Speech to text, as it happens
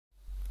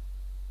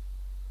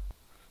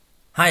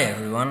Hi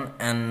everyone,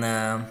 and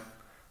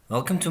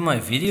welcome to my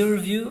video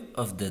review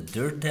of the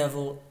Dirt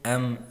Devil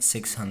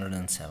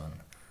M607.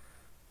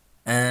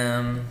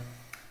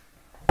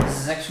 This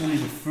is actually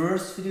the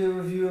first video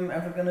review I'm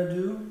ever gonna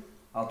do.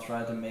 I'll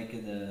try to make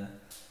it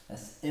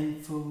as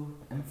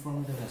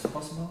informative as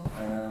possible.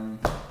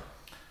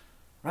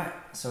 Right,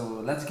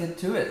 so let's get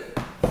to it.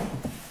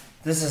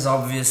 This is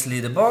obviously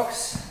the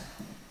box.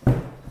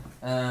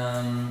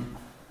 The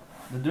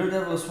Dirt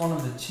Devil is one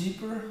of the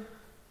cheaper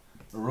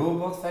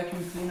robot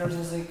vacuum cleaners,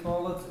 as they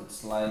call it.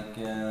 It's like,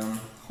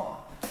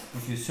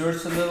 if you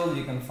search a little,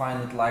 you can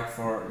find it like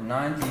for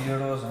 90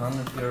 euros,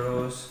 100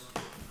 euros.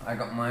 I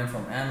got mine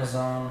from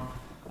Amazon.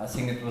 I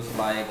think it was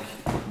like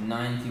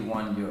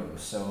 91 euros.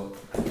 So,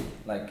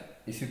 like,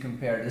 if you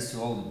compare this to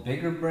all the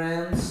bigger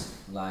brands,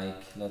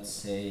 like let's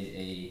say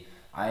a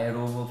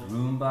iRobot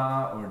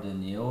Roomba or the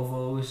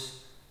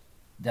Neovos,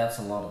 that's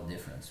a lot of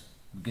difference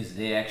because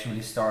they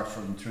actually start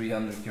from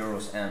 300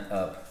 euros and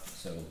up.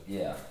 So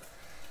yeah,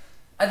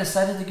 I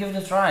decided to give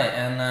it a try,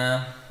 and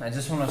I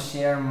just want to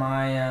share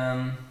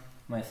my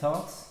my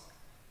thoughts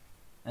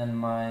and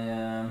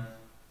my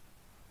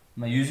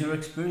user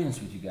experience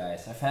with you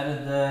guys. I've had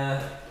it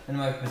in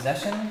my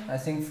possession, I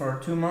think, for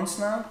 2 months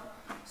now.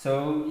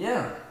 So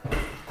yeah,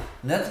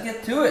 let's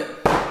get to it.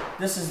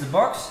 This is the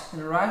box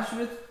it arrives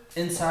with.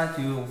 Inside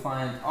you will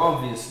find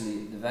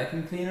obviously the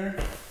vacuum cleaner.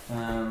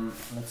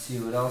 Let's see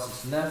what else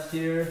is left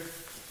here.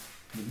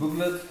 The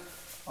booklet,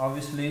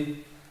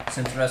 obviously. It's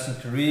interesting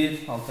to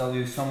read. I'll tell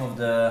you some of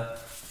the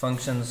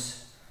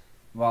functions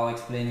while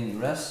explaining the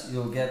rest.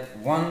 You'll get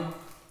one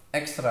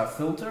extra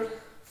filter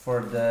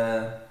for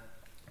the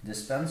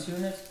dispense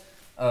unit.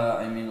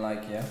 I mean,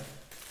 like, yeah,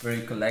 where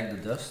you collect the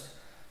dust.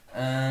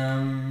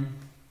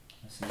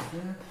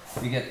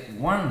 You get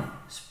one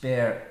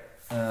spare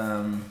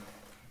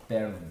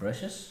pair of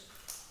brushes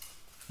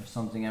if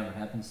something ever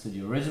happens to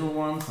the original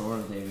ones or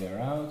if they wear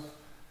out.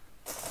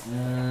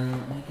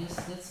 I guess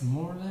that's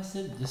more or less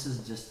it. This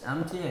is just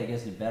empty. I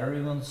guess the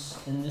battery one's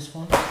in this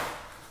one.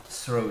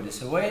 Let's throw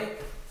this away.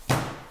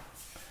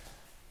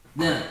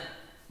 Then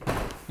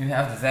you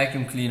have the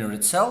vacuum cleaner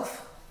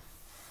itself.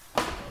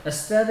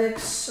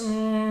 Aesthetics,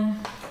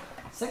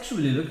 it's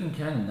actually looking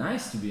kind of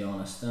nice, to be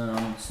honest.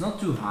 It's not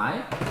too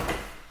high,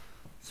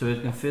 so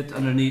it can fit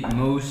underneath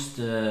most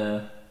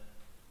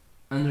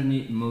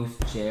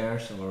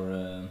chairs or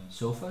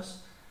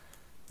sofas.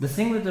 The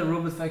thing with the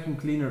robot vacuum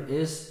cleaner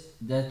is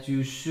that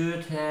you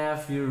should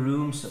have your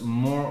rooms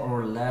more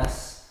or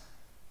less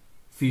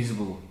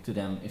feasible to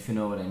them, if you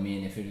know what I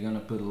mean. If you're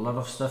gonna put a lot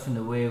of stuff in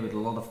the way with a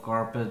lot of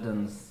carpet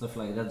and stuff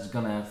like that, it's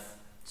gonna have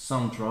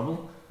some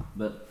trouble.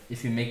 But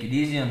if you make it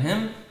easy on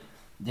him,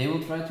 they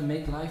will try to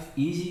make life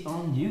easy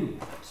on you.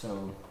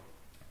 So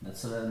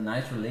that's a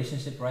nice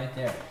relationship right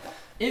there.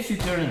 If you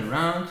turn it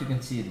around, you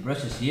can see the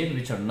brushes here,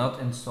 which are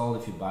not installed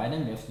if you buy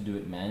them. You have to do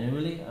it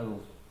manually. I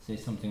will say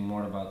something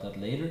more about that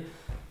later.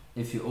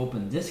 If you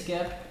open this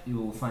cap, you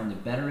will find the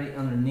battery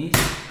underneath.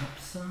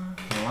 Oops,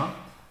 voila.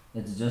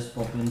 It's just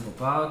pop in,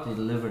 pop out. They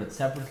delivered it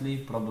separately,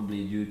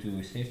 probably due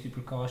to safety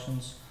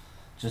precautions.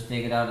 Just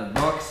take it out of the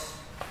box.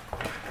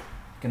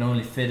 It can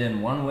only fit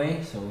in one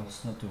way, so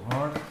it's not too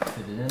hard.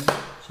 Fit it in,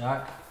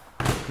 check,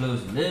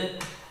 close the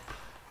lid,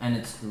 and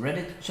it's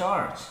ready to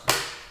charge.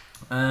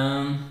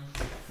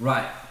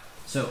 Right,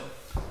 so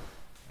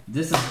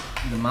this is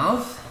the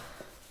mouth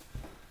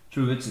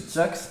through which it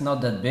sucks. Not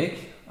that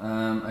big.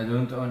 I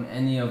don't own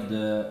any of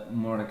the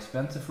more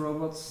expensive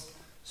robots,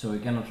 so we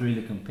cannot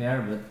really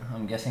compare, but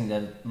I'm guessing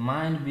that it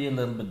might be a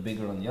little bit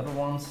bigger on the other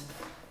ones.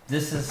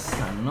 This is,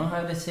 I don't know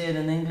how they say it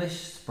in English,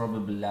 it's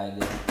probably like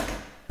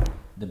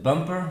the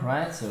bumper,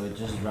 right? So it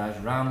just drives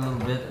around a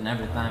little bit, and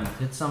every time it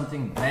hits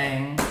something,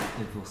 bang,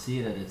 it will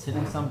see that it's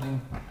hitting something,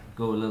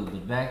 go a little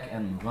bit back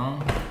and move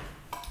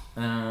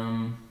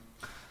on.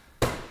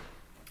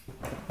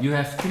 You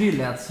have 3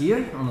 LEDs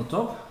here on the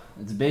top.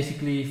 It's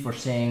basically for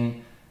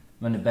saying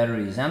when the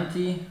battery is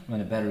empty, when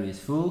the battery is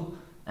full,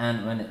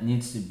 and when it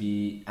needs to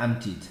be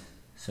emptied,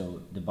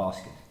 so the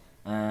basket.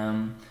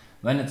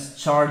 When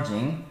it's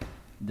charging,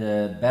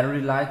 the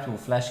battery light will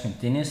flash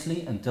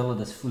continuously until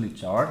it is fully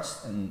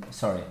charged. And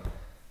sorry,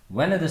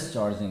 when it is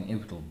charging,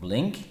 it will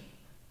blink,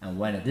 and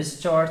when it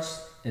is charged,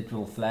 it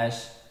will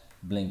flash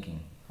blinking,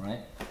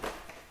 right?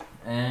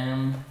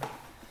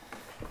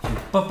 If you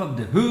pop up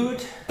the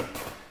hood,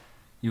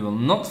 you will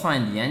not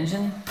find the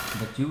engine,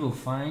 but you will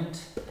find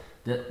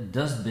the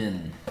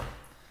dustbin,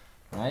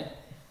 right?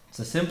 It's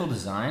a simple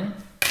design.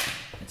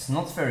 It's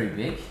not very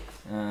big.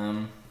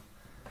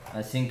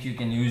 I think you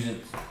can use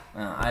it.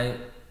 I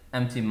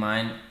empty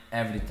mine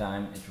every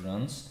time it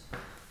runs.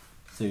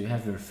 So you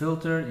have your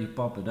filter, you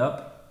pop it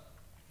up,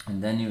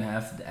 and then you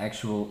have the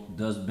actual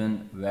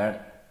dustbin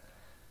where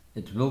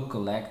it will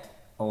collect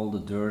all the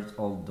dirt,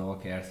 all the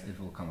dog hairs it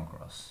will come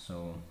across.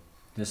 So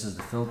this is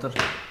the filter.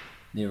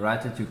 They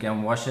write it, you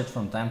can wash it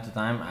from time to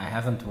time. I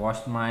haven't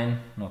washed mine,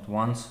 not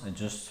once. I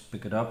just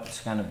pick it up,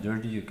 it's kind of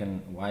dirty, you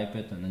can wipe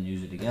it and then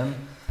use it again.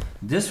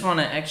 This one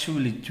I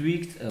actually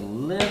tweaked a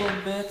little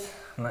bit.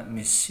 Let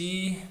me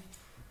see.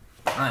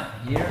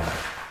 Here.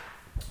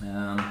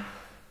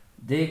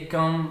 They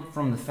come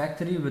from the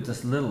factory with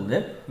this little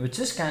lip, which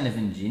is kind of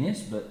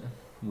ingenious, but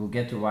we'll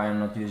get to why I'm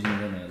not using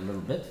it in a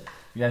little bit.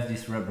 You have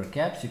these rubber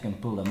caps, you can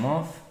pull them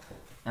off,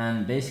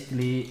 and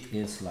basically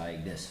it's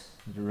like this,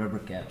 with the rubber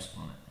caps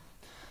on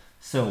it.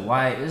 So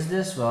why is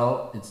this?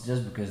 Well, it's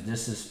just because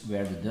this is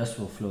where the dust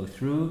will flow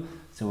through.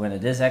 So when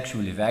it is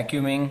actually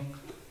vacuuming,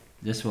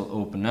 this will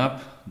open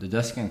up, the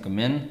dust can come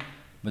in,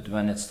 but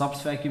when it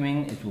stops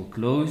vacuuming, it will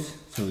close.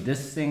 So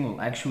this thing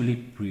will actually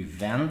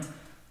prevent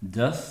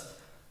dust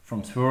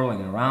from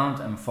swirling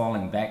around and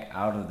falling back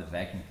out of the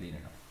vacuum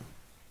cleaner,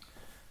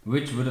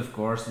 which would of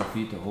course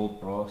defeat the whole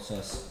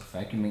process of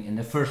vacuuming in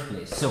the first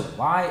place. So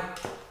why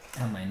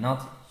am I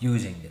not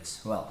using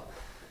this? Well,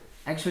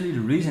 actually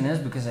the reason is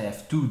because I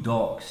have 2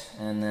 dogs,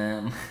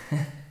 and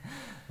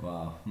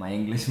wow, my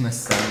English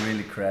must sound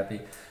really crappy.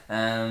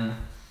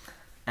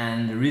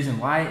 And the reason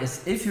why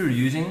is if you're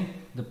using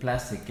the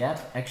plastic cap,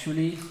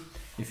 actually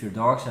if your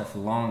dogs have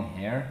long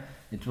hair,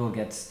 it will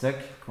get stuck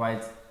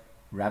quite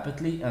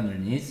rapidly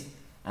underneath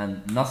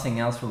and nothing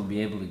else will be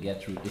able to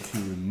get through. If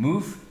you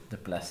remove the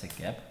plastic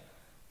cap,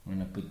 I'm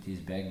gonna put these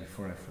back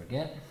before I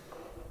forget,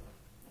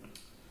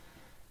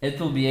 it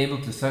will be able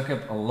to suck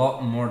up a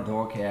lot more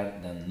dog hair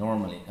than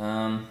normally.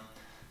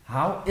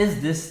 How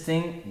is this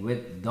thing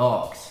with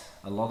dogs?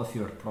 A lot of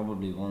you are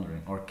probably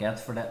wondering, or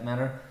cats for that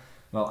matter.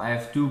 Well, I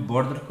have 2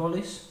 border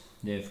collies,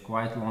 they have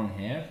quite long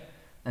hair,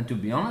 and to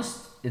be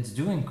honest, it's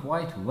doing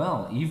quite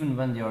well, even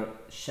when they are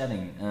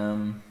shedding.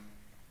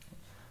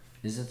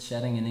 Is it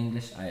shedding in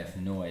English? I have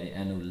no idea.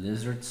 I know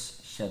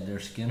lizards shed their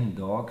skin,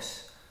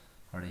 dogs,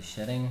 are they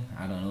shedding?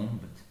 I don't know,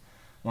 but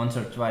once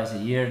or twice a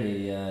year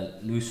they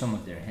lose some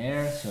of their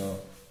hair, so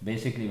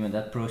basically when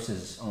that process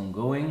is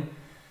ongoing,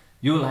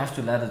 you will have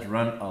to let it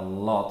run a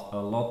lot,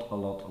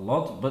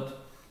 but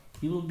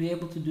you will be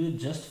able to do it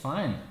just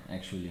fine,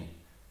 actually.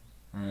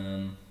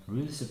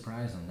 Really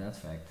surprised on that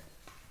fact.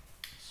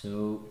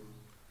 So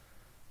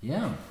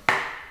yeah,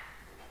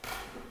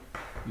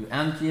 you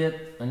empty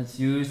it when it's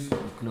used,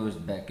 you close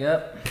it back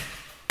up,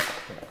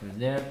 that goes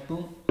there,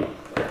 boom.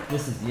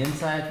 This is the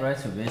inside, right?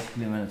 So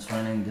basically when it's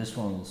running, this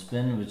one will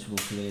spin, which will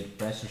create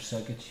pressure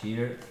suckage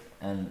here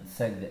and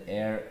suck the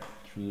air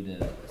through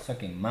the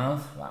sucking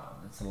mouth. Wow,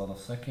 that's a lot of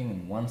sucking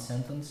in one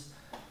sentence.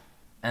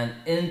 And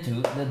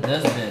into the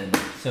dustbin.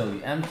 So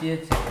you empty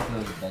it,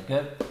 close it back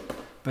up,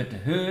 put the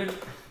hood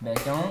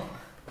back on,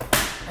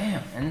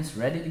 bam, and it's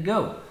ready to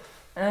go.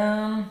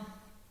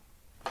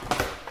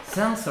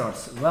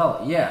 Sensors,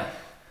 well, yeah,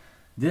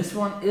 this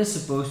one is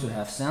supposed to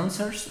have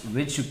sensors,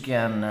 which you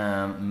can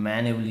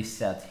manually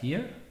set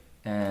here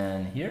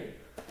and here.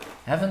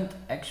 Haven't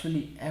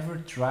actually ever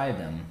tried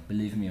them,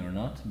 believe me or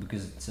not,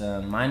 because it's,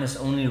 mine is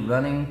only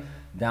running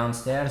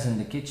downstairs in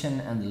the kitchen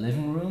and the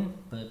living room,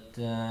 but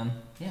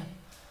yeah,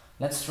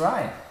 let's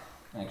try,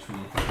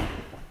 actually.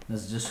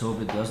 Let's just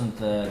hope it doesn't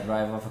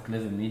drive off a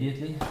cliff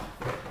immediately.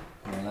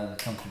 I'll let it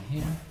come through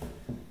here.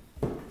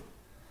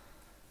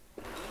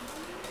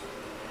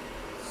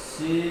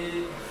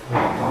 See.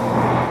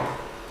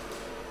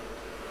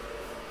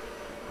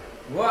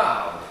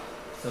 Wow!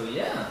 So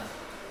yeah.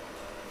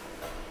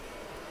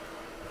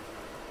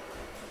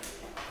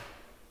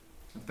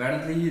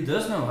 Apparently he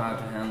does know how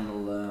to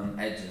handle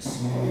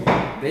edges.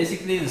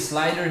 Basically the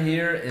slider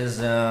here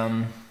is,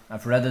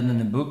 I've read it in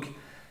the book,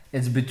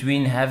 it's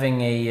between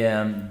having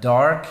a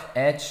dark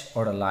edge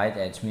or a light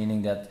edge,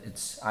 meaning that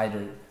it's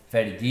either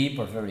very deep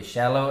or very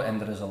shallow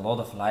and there is a lot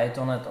of light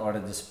on it, or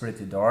it is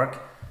pretty dark,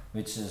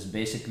 which is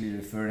basically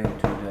referring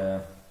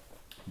to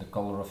the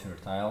color of your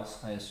tiles,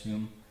 I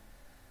assume.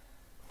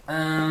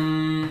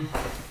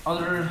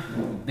 Other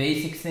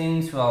basic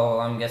things, well,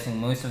 I'm guessing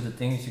most of the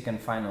things you can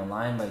find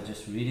online by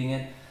just reading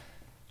it.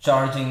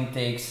 Charging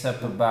takes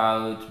up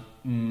about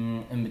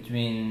in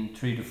between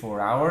 3 to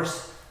 4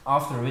 hours,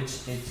 after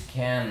which it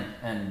can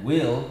and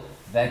will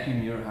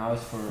vacuum your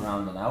house for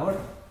around an hour.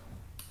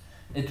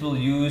 It will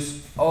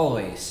use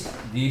always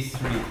these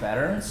 3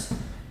 patterns,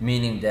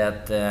 meaning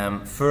that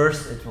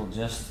first it will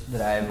just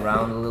drive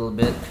around a little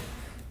bit,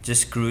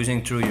 just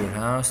cruising through your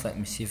house. Let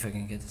me see if I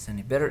can get this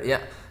any better.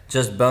 Yeah,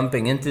 just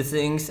bumping into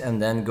things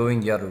and then going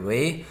the other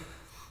way.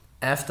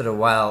 After a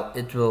while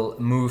it will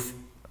move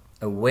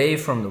away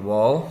from the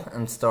wall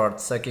and start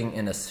sucking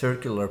in a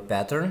circular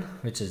pattern,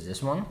 which is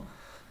this one.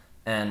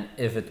 And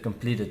if it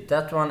completed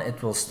that one,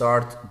 it will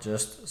start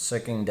just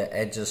sucking the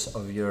edges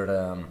of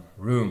your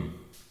room.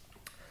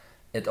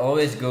 It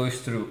always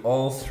goes through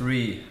all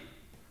 3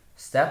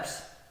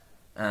 steps,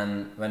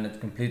 and when it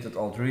completed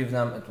all 3 of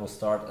them, it will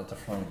start at the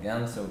front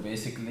again. So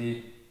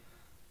basically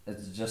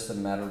it's just a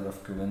matter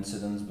of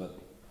coincidence, but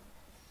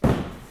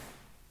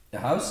the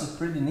house is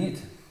pretty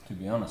neat, to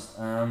be honest.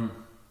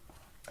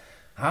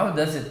 How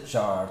does it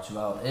charge?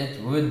 Well,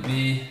 it would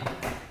be,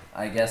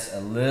 I guess, a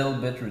little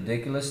bit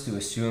ridiculous to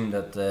assume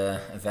that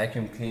a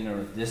vacuum cleaner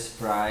of this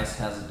price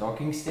has a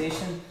docking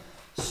station.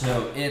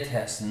 So it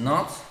has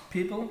not,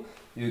 people.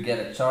 You get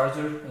a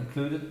charger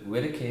included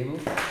with a cable,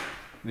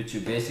 which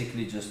you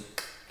basically just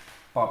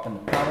pop in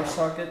the power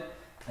socket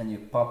and you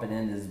pop it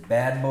in this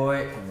bad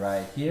boy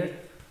right here.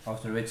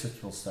 after which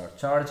it will start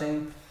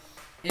charging.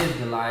 If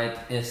the light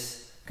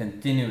is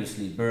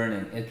continuously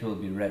burning, it will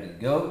be ready to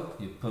go.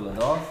 You pull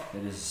it off,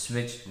 there is a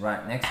switch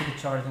right next to the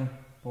charging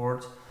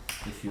port.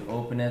 If you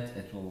open it,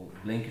 it will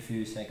blink a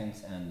few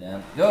seconds and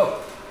then go.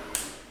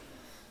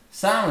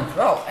 Sound,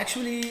 well,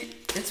 actually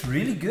it's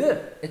really good.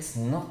 It's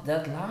not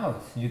that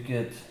loud. You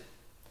could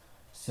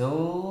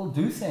still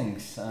do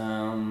things.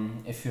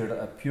 If you're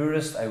a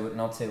purist, I would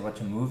not say watch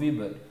a movie,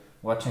 but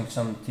watching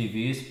some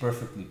TV is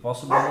perfectly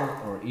possible,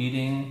 or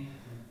eating,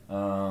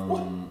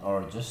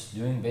 or just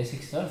doing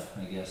basic stuff,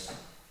 I guess.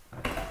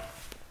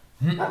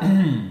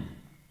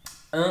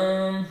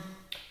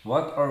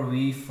 What are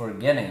we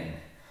forgetting?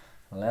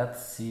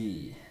 Let's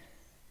see.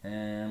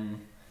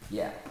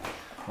 Yeah,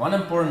 one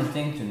important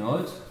thing to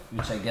note,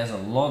 which I guess a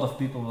lot of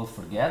people will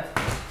forget,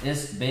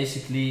 is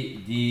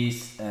basically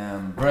these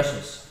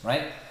brushes,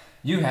 right?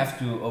 You have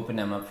to open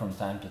them up from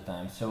time to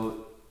time.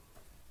 So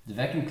the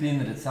vacuum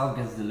cleaner itself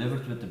gets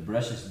delivered with the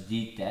brushes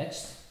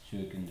detached, so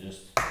you can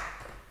just,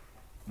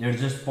 they're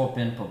just pop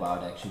in, pop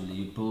out actually.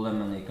 You pull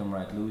them and they come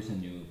right loose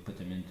and you put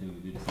them in to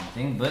do the same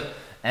thing. But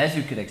as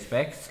you could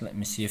expect, let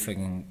me see if I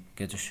can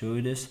get to show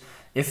you this.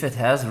 If it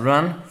has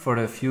run for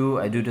a few,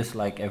 I do this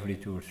like every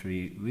 2 or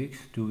 3 weeks,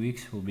 2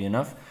 weeks will be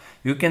enough.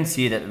 You can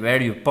see that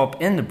where you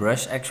pop in the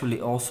brush,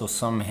 actually also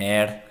some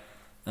hair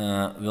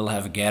will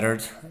have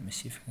gathered. Let me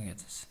see if I can get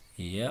this.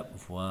 Yep,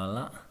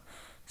 voila.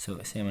 So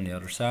same on the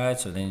other side.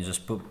 So then you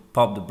just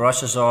pop the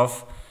brushes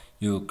off,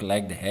 you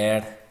collect the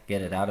hair,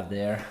 get it out of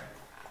there,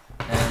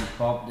 and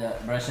pop the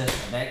brushes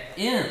back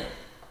in.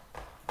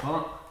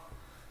 Well,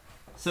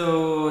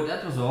 so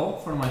that was all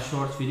for my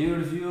short video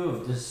review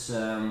of this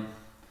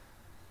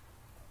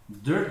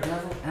Dirt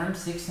Devil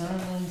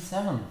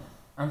M607.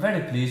 I'm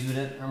very pleased with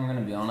it, I'm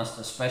gonna be honest,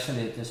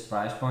 especially at this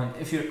price point.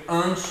 If you're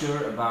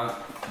unsure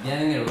about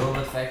getting a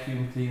robot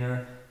vacuum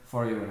cleaner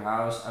for your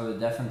house, I would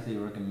definitely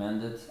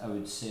recommend it. I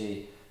would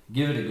say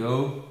give it a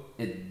go.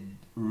 It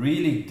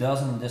really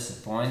doesn't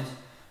disappoint.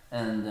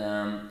 And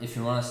if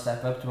you want to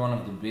step up to one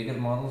of the bigger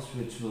models,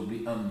 which will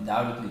be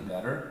undoubtedly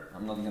better,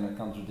 I'm not going to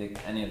contradict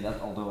any of that,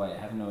 although I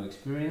have no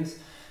experience,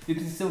 you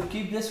can still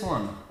keep this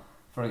one,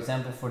 for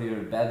example, for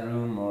your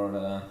bedroom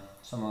or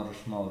some other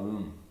small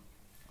room.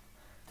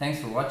 Thanks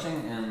for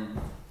watching, and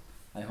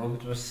I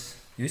hope it was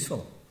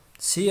useful.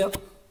 See ya!